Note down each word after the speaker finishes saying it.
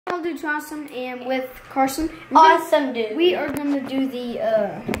I'll do Awesome and with Carson. Awesome, dude. We are gonna do the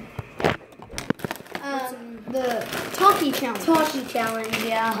Taki challenge. Taki challenge,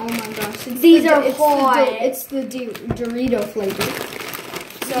 yeah. Oh my gosh. These are hard. It's the Dorito flavor.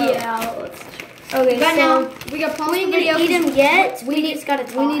 So, yeah. Okay, right so now, we got pause we the ain't video. gonna eat them yet. We just gotta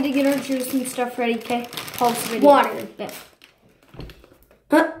talk. We need to get our juice and stuff ready, okay? Pause the video. Water. Yeah.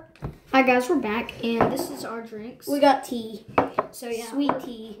 Hi guys, we're back, and this is our drinks. We got tea. So yeah, Sweet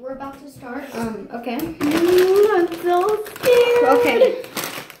tea. we're about to start. Okay. I'm so scared. Okay.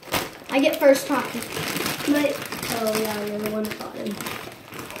 I get first Taki. But, oh yeah, you're the one that got him.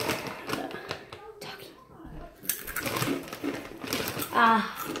 Taki.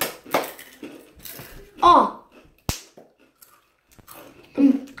 Oh.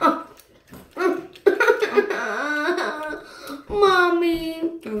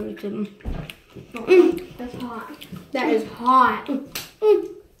 Mommy. That's hot. That is hot.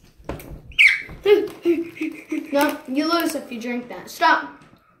 No, you lose if you drink that. Stop.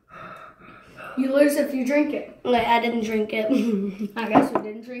 You lose if you drink it. Wait, I didn't drink it. I guess we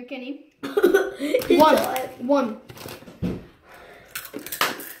didn't drink any. One.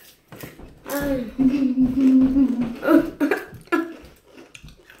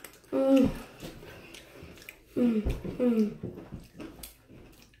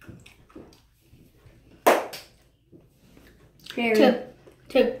 Here.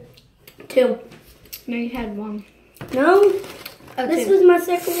 Two. No, you had one. No? Oh, This two. was my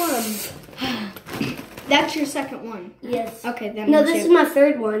second one. That's your second one. Yes. Okay, then. No, this is my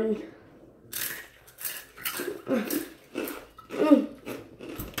third one.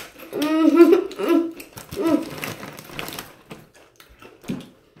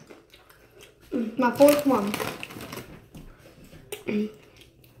 My fourth one.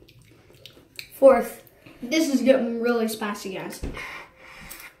 Fourth. This is getting really spicy, guys.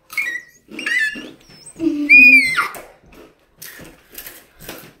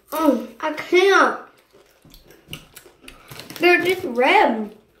 Oh, I can't. They're just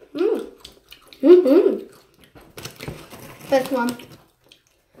red. Fifth one.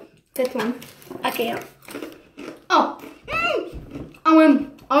 I can't. Oh, I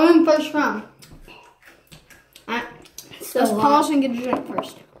win first round. Alright, So let's hot. pause and get a drink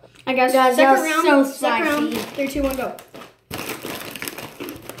first. I guys, Guys, second that was round. so Second round. spicy. 3, 2, 1, go.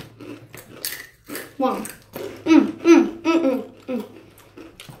 One.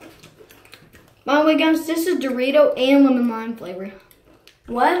 By the way, guys, this is Dorito and lemon lime flavor.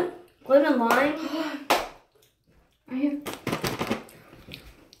 What? Lemon lime? Right here.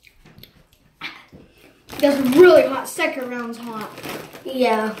 That's really hot. Second round's hot.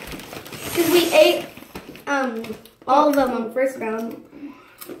 Yeah. Because we ate all of them on first round.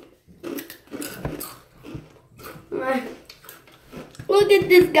 Look at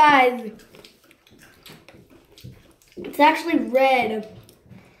this, guys. It's actually red.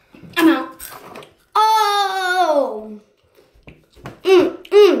 I'm out. Oh!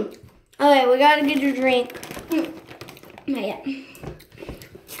 Okay, we gotta get your drink. Not yet.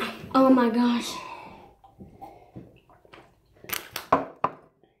 Oh my gosh.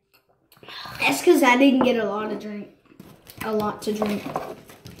 That's because I didn't get a lot to drink.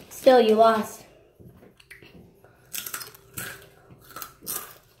 Still, you lost.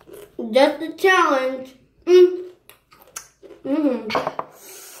 Just a challenge.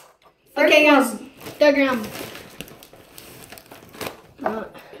 Okay, guys. Third round.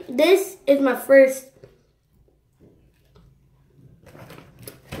 This is my first.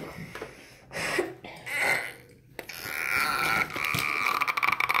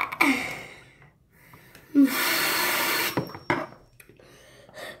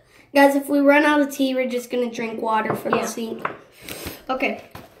 Guys, if we run out of tea, we're just gonna drink water from the sink. Okay.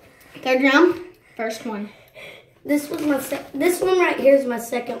 Third round. First one. This was my this one right here is my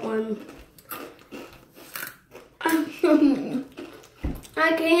second one. I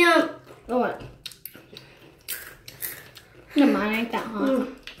can't. Oh, what? No, mine ain't that hot.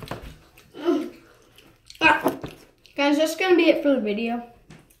 Guys, that's gonna be it for the video.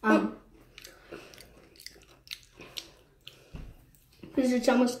 Because it's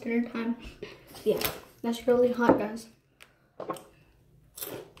almost dinner time. Yeah, that's really hot, guys.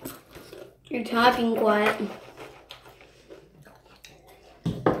 You're talking quiet.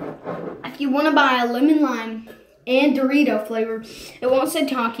 If you want to buy a lemon lime and Dorito flavor, it won't say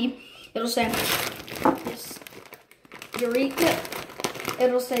Taki. It'll say Dorito.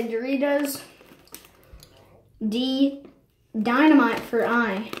 It'll say Doritos D Dynamite for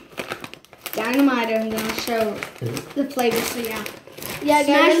I. Dynamite, I'm gonna show the flavor. So yeah. Yeah,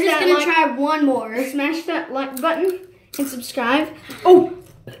 guys, I'm just gonna try one more. Smash that like button and subscribe. Oh,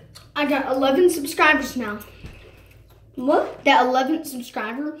 I got 11 subscribers now. What? That 11th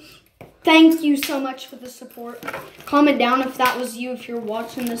subscriber. Thank you so much for the support. Comment down if that was you if you're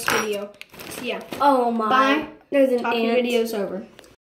watching this video. So yeah. Oh my. Bye. There's an Taki ant. video's over.